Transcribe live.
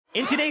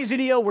In today's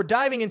video, we're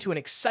diving into an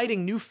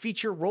exciting new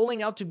feature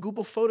rolling out to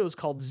Google Photos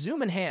called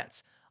Zoom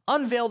Enhance,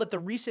 unveiled at the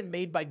recent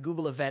Made by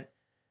Google event.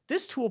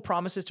 This tool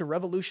promises to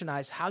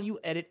revolutionize how you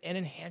edit and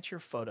enhance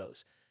your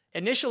photos.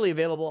 Initially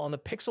available on the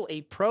Pixel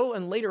 8 Pro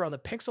and later on the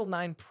Pixel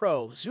 9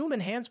 Pro, Zoom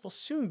Enhance will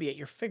soon be at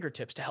your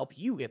fingertips to help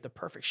you get the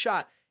perfect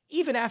shot,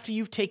 even after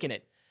you've taken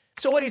it.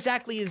 So what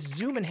exactly is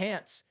Zoom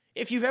Enhance?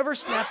 If you've ever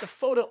snapped a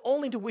photo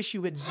only to wish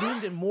you had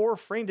zoomed in more or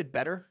framed it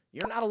better,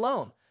 you're not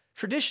alone.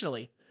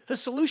 Traditionally, the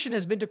solution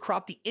has been to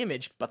crop the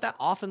image, but that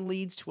often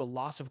leads to a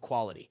loss of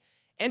quality.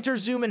 Enter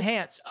Zoom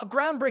Enhance, a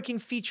groundbreaking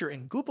feature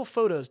in Google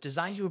Photos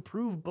designed to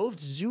improve both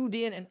zoomed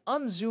in and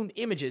unzoomed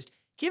images,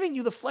 giving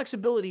you the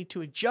flexibility to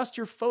adjust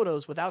your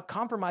photos without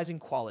compromising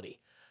quality.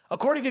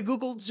 According to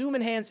Google, Zoom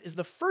Enhance is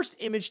the first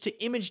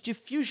image-to-image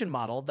diffusion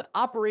model that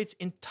operates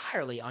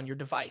entirely on your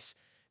device.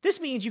 This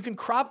means you can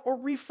crop or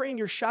reframe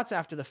your shots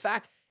after the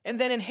fact and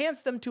then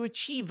enhance them to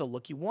achieve the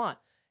look you want.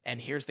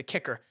 And here's the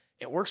kicker.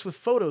 It works with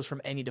photos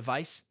from any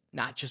device,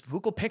 not just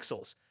Google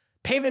Pixels.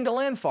 Pavan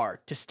Galanfar,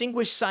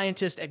 distinguished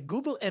scientist at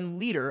Google and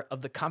leader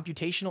of the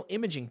computational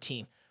imaging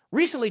team,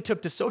 recently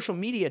took to social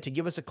media to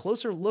give us a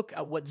closer look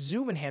at what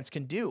Zoom Enhance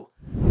can do.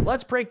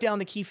 Let's break down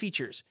the key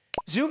features.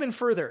 Zoom in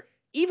further.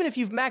 Even if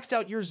you've maxed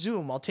out your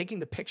zoom while taking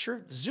the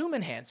picture, Zoom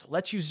Enhance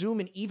lets you zoom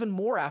in even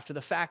more after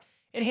the fact,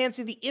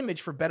 enhancing the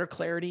image for better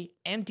clarity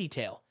and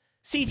detail.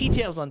 See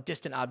details on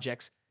distant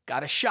objects.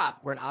 Got a shot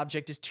where an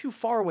object is too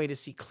far away to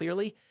see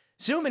clearly?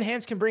 Zoom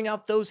Enhance can bring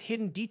out those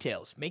hidden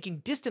details, making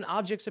distant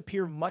objects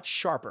appear much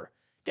sharper.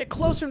 Get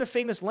closer to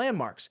famous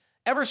landmarks.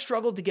 Ever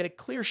struggled to get a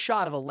clear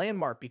shot of a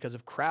landmark because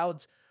of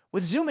crowds?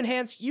 With Zoom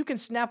Enhance, you can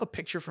snap a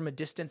picture from a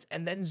distance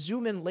and then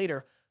zoom in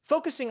later,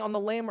 focusing on the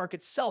landmark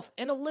itself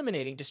and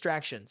eliminating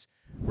distractions.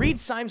 Read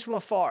signs from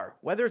afar.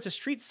 Whether it's a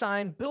street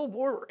sign,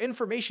 billboard, or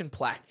information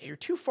plaque, and you're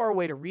too far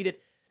away to read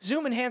it,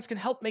 Zoom Enhance can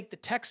help make the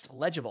text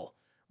legible.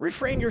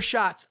 Reframe your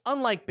shots.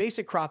 Unlike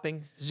basic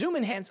cropping, Zoom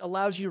Enhance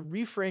allows you to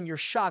reframe your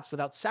shots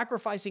without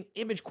sacrificing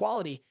image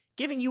quality,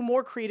 giving you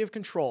more creative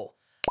control.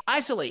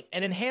 Isolate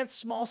and enhance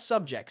small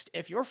subjects.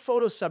 If your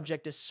photo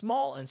subject is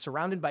small and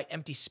surrounded by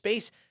empty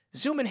space,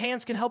 Zoom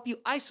Enhance can help you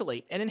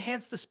isolate and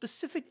enhance the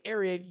specific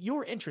area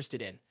you're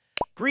interested in.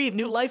 Breathe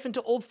new life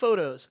into old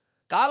photos.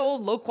 Got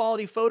old,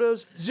 low-quality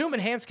photos? Zoom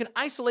Enhance can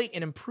isolate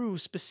and improve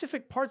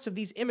specific parts of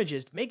these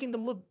images, making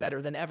them look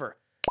better than ever.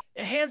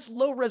 Enhance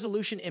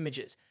low-resolution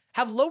images.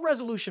 Have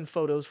low-resolution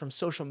photos from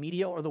social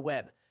media or the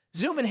web.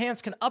 Zoom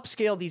Enhance can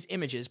upscale these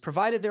images,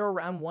 provided they're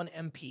around 1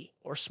 MP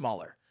or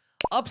smaller.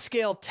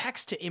 Upscale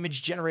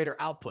text-to-image generator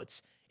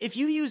outputs. If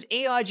you use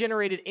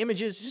AI-generated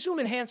images, Zoom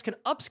Enhance can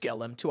upscale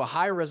them to a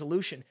higher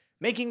resolution,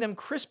 making them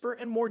crisper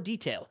and more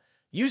detailed.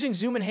 Using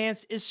Zoom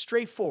Enhance is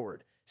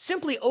straightforward.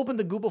 Simply open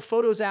the Google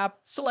Photos app,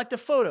 select a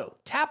photo,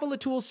 tap on the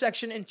Tools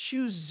section, and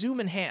choose Zoom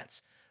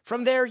Enhance.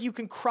 From there, you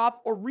can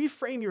crop or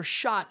reframe your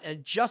shot and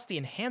adjust the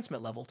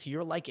enhancement level to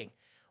your liking.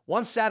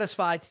 Once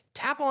satisfied,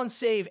 tap on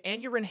Save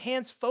and your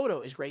enhanced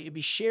photo is ready to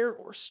be shared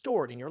or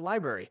stored in your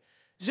library.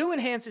 Zoom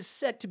Enhance is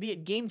set to be a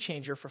game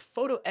changer for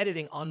photo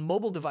editing on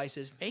mobile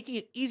devices, making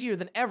it easier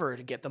than ever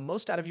to get the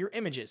most out of your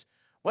images.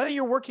 Whether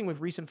you're working with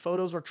recent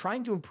photos or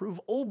trying to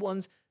improve old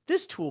ones,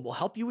 this tool will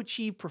help you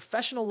achieve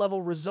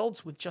professional-level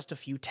results with just a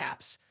few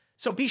taps.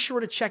 So be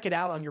sure to check it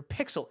out on your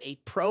Pixel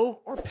 8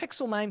 Pro or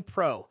Pixel 9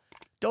 Pro.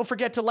 Don't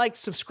forget to like,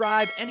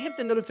 subscribe, and hit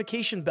the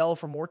notification bell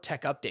for more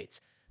tech updates.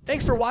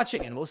 Thanks for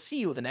watching, and we'll see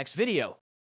you in the next video.